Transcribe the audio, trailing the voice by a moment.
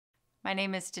My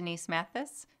name is Denise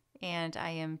Mathis, and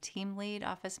I am Team Lead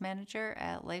Office Manager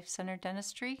at Life Center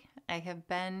Dentistry. I have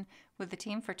been with the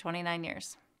team for 29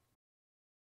 years.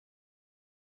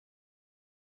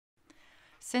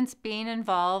 Since being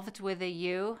involved with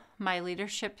AU, my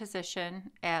leadership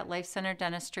position at Life Center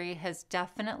Dentistry has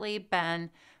definitely been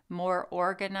more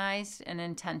organized and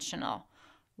intentional.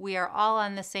 We are all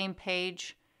on the same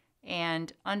page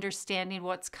and understanding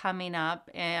what's coming up,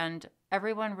 and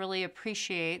everyone really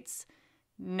appreciates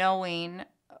knowing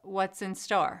what's in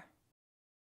store.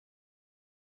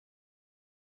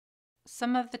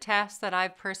 Some of the tasks that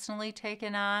I've personally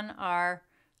taken on are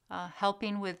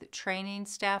helping with training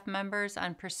staff members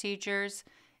on procedures,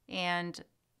 and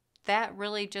that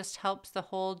really just helps the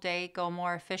whole day go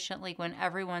more efficiently when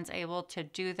everyone's able to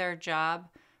do their job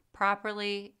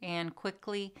properly and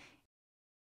quickly.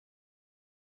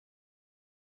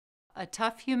 A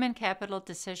tough human capital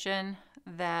decision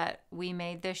that we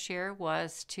made this year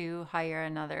was to hire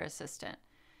another assistant.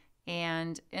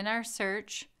 And in our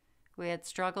search, we had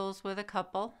struggles with a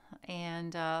couple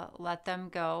and let them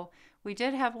go. We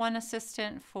did have one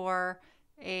assistant for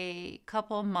a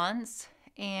couple months,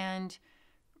 and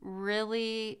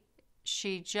really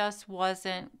she just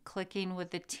wasn't clicking with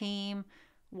the team,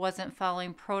 wasn't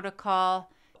following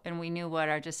protocol, and we knew what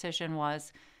our decision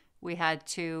was. We had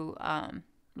to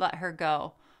let her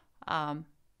go.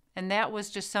 And that was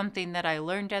just something that I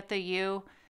learned at the U.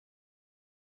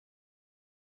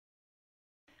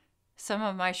 Some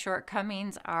of my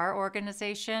shortcomings are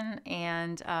organization,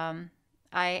 and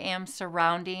I am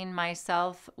surrounding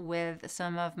myself with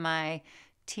some of my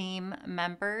team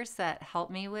members that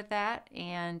help me with that,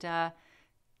 and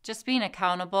just being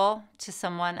accountable to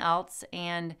someone else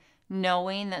and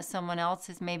knowing that someone else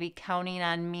is maybe counting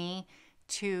on me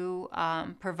to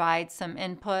provide some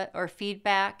input or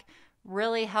feedback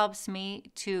really helps me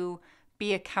to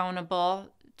be accountable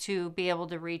to be able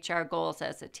to reach our goals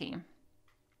as a team.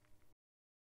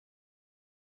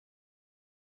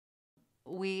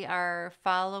 We are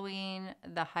following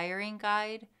the hiring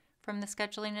guide from the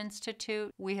Scheduling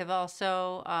Institute. We have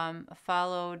also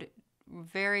followed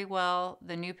very well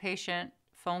the new patient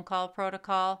phone call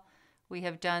protocol. We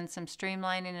have done some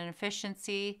streamlining and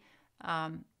efficiency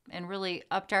and really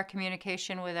upped our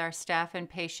communication with our staff and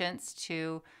patients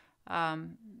to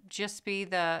just be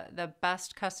the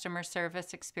best customer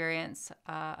service experience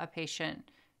a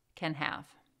patient can have.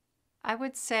 I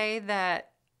would say that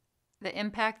the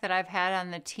impact that I've had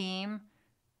on the team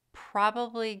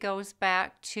probably goes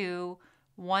back to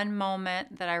one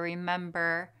moment that I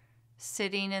remember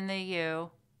sitting in the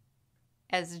U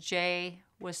as Jay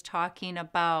was talking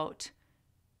about,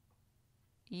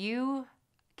 you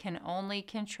can only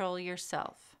control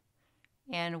yourself.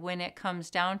 And when it comes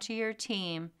down to your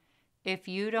team, if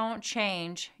you don't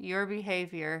change your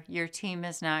behavior, your team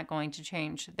is not going to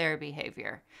change their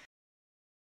behavior.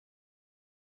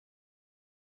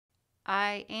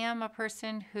 I am a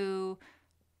person who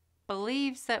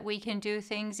believes that we can do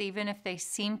things even if they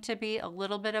seem to be a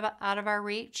little bit out of our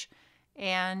reach.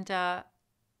 And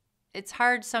it's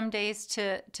hard some days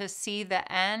to see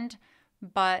the end,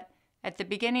 but at the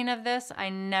beginning of this, I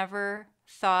never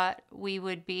thought we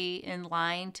would be in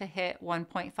line to hit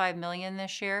 1.5 million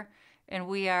this year, and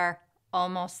we are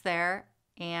almost there.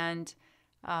 And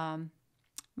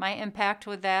my impact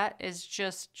with that is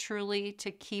just truly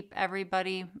to keep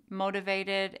everybody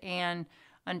motivated and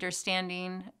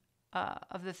understanding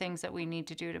of the things that we need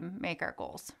to do to make our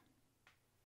goals.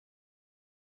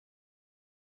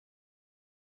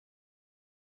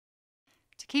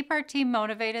 To keep our team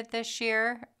motivated this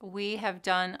year, we have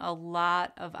done a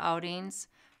lot of outings.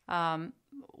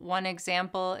 One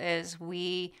example is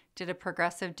we did a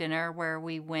progressive dinner where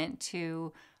we went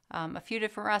to a few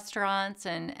different restaurants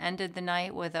and ended the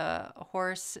night with a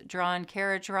horse-drawn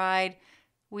carriage ride.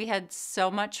 We had so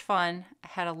much fun,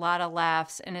 had a lot of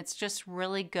laughs, and it's just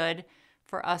really good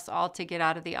for us all to get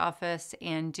out of the office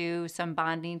and do some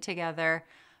bonding together.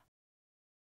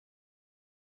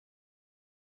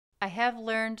 I have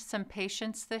learned some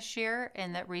patience this year,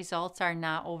 and that results are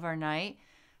not overnight.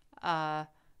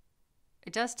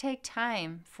 It does take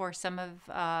time for some of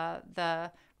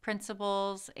the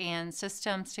principles and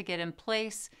systems to get in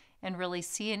place and really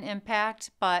see an impact.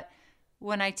 But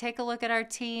when I take a look at our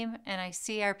team and I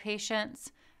see our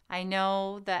patients, I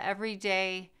know that every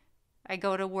day I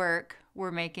go to work,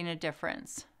 we're making a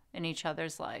difference in each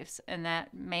other's lives. And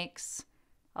that makes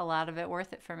a lot of it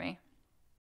worth it for me.